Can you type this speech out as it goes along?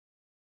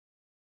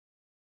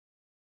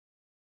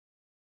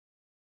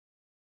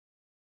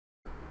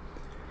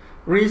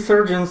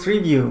Resurgence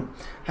review.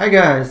 Hi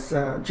guys,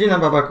 Gina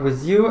Babak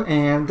with you,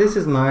 and this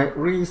is my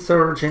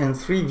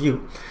Resurgence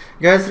review.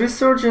 Guys,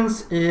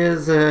 Resurgence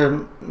is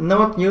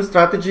not new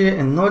strategy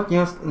and not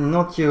new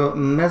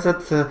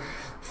method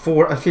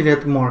for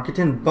affiliate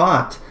marketing,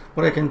 but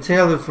what I can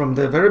tell you from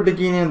the very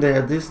beginning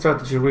that this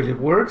strategy really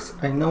works.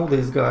 I know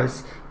these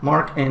guys,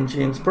 Mark and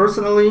James,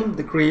 personally,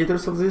 the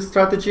creators of this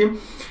strategy,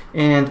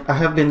 and I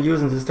have been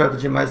using this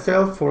strategy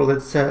myself for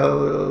let's say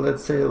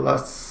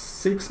last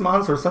 6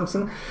 months or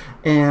something,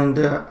 and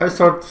I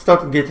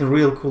started getting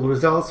real cool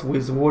results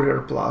with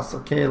Warrior Plus,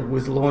 okay,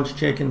 with launch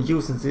check and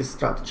using this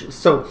strategy.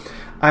 So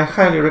I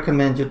highly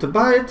recommend you to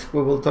buy it.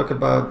 We will talk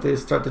about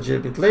this strategy a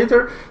bit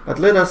later, but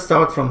let us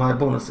start from my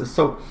bonuses.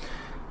 So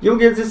you'll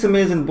get these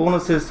amazing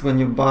bonuses when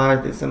you buy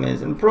this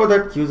amazing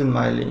product using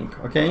my link.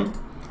 Okay,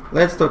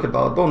 let's talk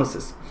about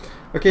bonuses.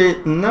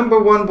 Okay, number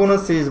one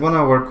bonus is 1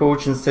 hour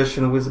coaching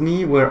session with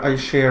me, where I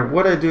share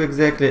what I do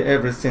exactly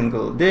every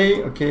single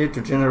day, okay, to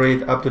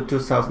generate up to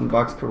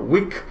 $2,000 per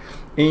week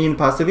in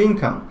passive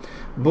income.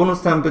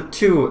 Bonus number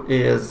 2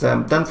 is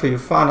done for you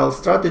funnel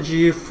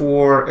strategy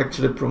for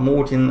actually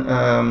promoting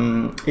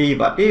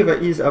Ava. Ava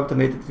is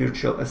automated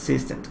virtual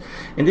assistant,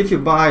 and if you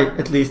buy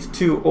at least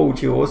 2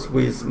 OTOs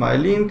with my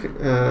link,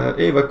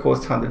 Ava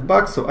costs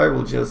 $100, so I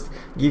will just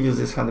give you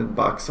this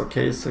 $100,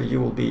 okay, so you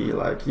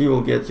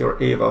will get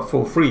your Ava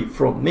for free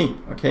from me.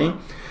 Okay,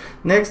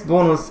 next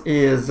bonus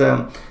is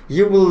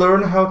you will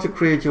learn how to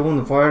create your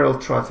own viral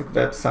traffic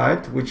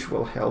website, which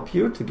will help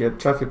you to get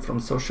traffic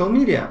from social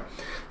media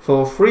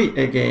for free.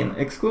 Again,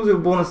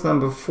 exclusive bonus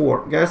number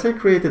 4. Guys, I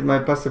created my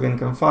passive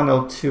income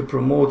funnel to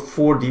promote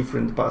 4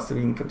 different passive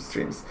income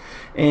streams,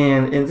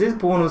 and in this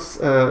bonus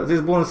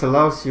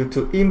allows you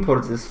to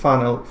import this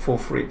funnel for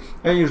free.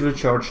 I usually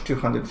charge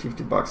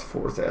 $250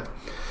 for that.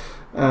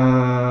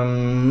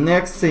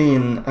 Next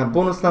thing,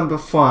 bonus number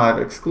 5,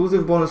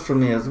 exclusive bonus from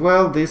me as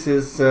well. This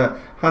is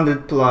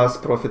 100 plus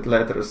profit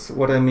letters.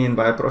 What I mean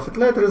by profit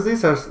letters,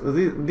 these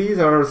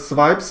are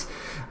swipes,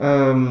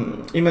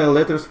 email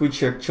letters,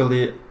 which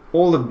actually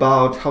all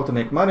about how to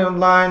make money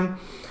online,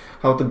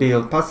 how to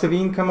build passive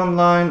income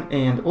online,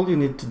 and all you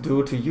need to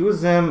do to use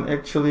them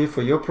actually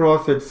for your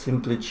profit,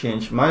 simply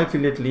change my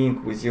affiliate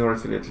link with your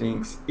affiliate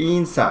links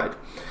inside.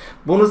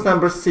 Bonus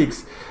number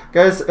 6,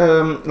 guys,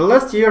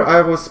 last year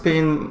I was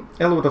paying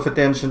a lot of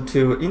attention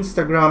to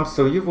Instagram,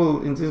 so you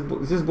will, in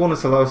this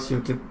bonus allows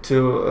you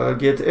to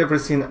get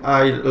everything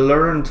I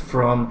learned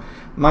from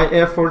my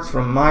efforts,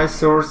 from my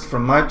source,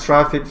 from my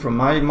traffic, from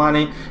my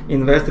money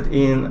invested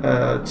in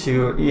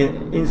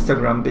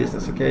Instagram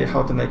business, okay,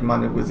 how to make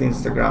money with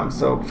Instagram.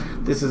 So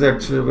this is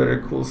actually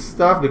very cool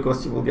stuff,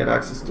 because you will get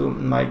access to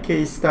my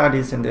case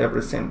studies and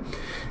everything.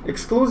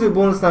 Exclusive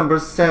bonus number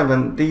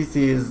 7, this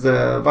is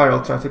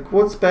viral traffic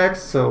quotes pack,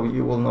 so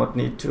you will not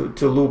need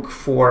to look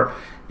for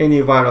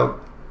any viral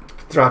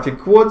traffic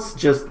quotes.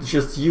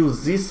 Just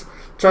use this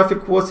traffic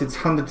quotes. It's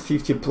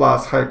 150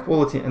 plus high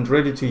quality and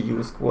ready to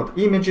use quote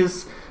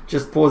images.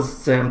 Just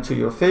post them to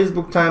your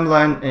Facebook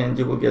timeline and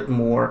you will get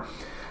more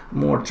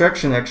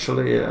traction,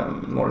 actually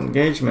more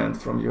engagement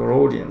from your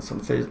audience on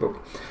Facebook.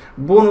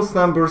 Bonus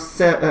number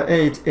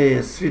 8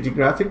 is 3D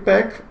graphic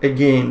pack.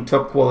 Again,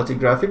 top quality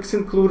graphics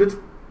included,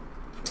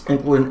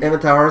 including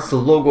avatars,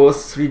 logos,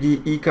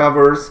 3D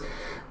e-covers.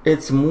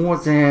 It's more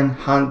than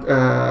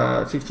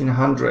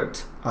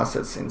 1,500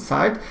 assets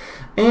inside,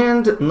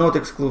 and not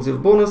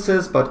exclusive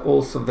bonuses, but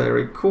also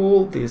very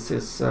cool. This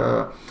is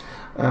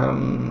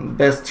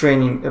best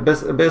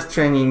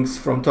trainings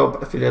from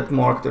top affiliate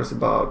marketers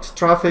about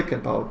traffic,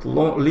 about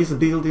list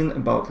building,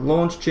 about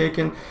launch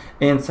checking,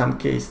 and some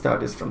case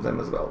studies from them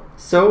as well.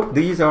 So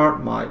these are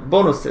my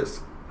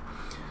bonuses.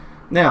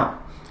 Now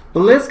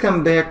let's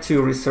come back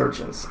to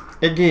Resurgence.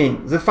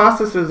 Again, the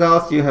fastest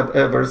results you have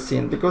ever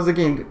seen, because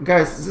again,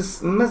 guys,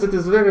 this method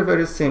is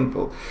very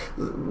simple.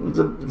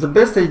 The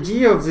best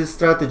idea of this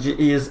strategy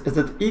is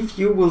that if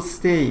you will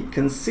stay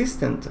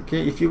consistent,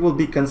 okay, if you will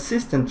be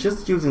consistent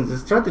just using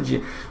this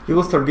strategy, you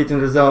will start getting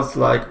results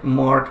like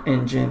Mark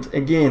and James.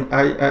 Again,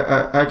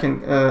 I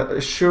can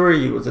assure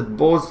you that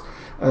both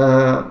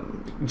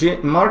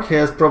Mark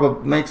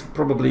makes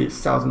probably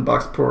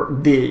 $1,000 per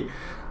day.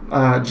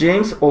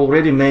 James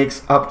already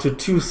makes up to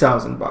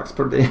 $2,000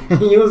 per day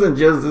using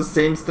just the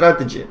same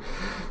strategy.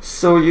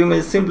 So you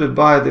may simply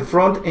buy the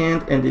front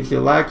end, and if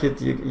you like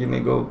it, you may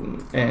go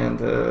and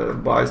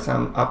buy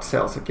some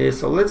upsells. Okay,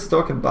 so let's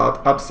talk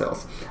about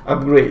upsells,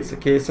 upgrades.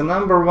 Okay, so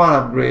number 1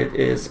 upgrade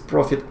is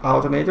profit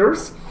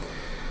automators.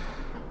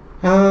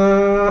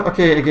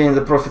 Okay, again,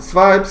 the profit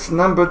swipes.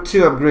 Number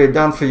 2 upgrade,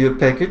 done for you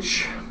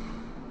package.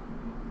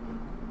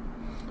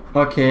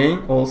 Okay,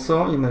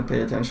 also you may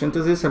pay attention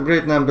to this.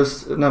 Upgrade number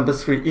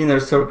 3, inner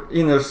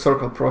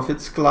circle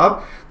profits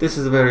club. This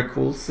is a very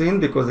cool thing,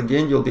 because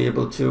again you'll be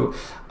able to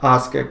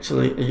ask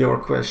actually your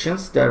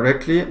questions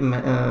directly,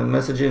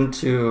 messaging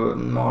to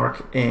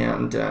Mark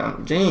and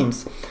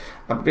James.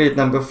 Upgrade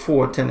number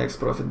 4, 10x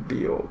profit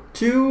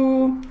BO2.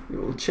 You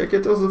will check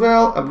it as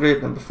well.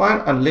 Upgrade number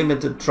 5,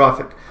 unlimited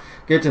traffic.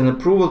 Getting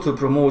approval to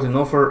promote an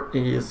offer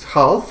is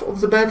half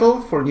of the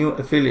battle for new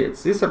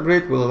affiliates. This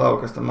upgrade will allow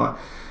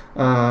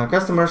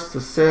customers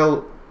to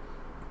sell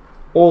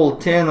all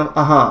 10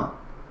 of...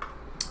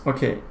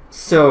 Okay,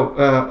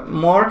 so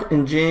Mark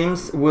and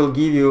James will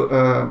give you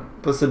a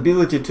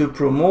possibility to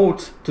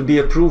promote, to be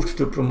approved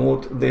to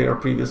promote their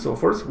previous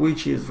offers,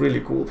 which is really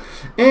cool.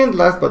 And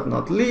last but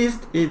not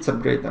least, it's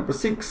upgrade number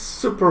 6,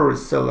 super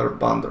reseller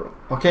bundle.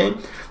 Okay,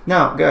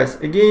 now guys,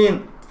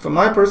 again, from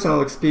my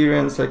personal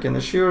experience, I can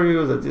assure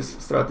you that this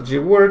strategy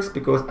works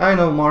because I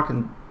know Mark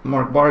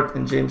Barret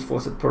and James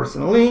Fawcett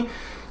personally.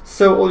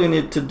 So all you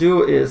need to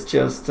do is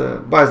just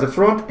buy the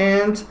front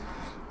end,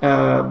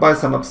 buy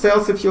some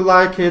upsells if you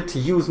like it,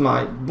 use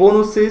my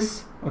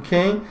bonuses,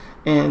 okay?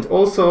 And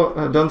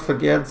also don't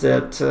forget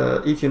that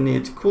if you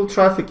need cool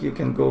traffic, you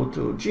can go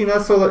to Gina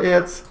Solo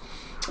Ads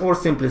or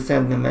simply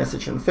send me a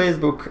message on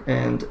Facebook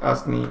and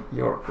ask me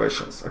your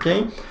questions,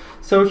 okay?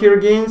 So here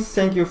again,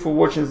 thank you for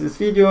watching this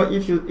video.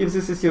 If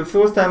this is your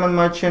first time on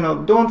my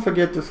channel, don't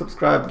forget to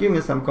subscribe, give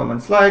me some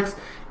comments, likes,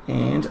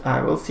 and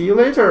I will see you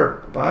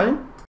later. Bye.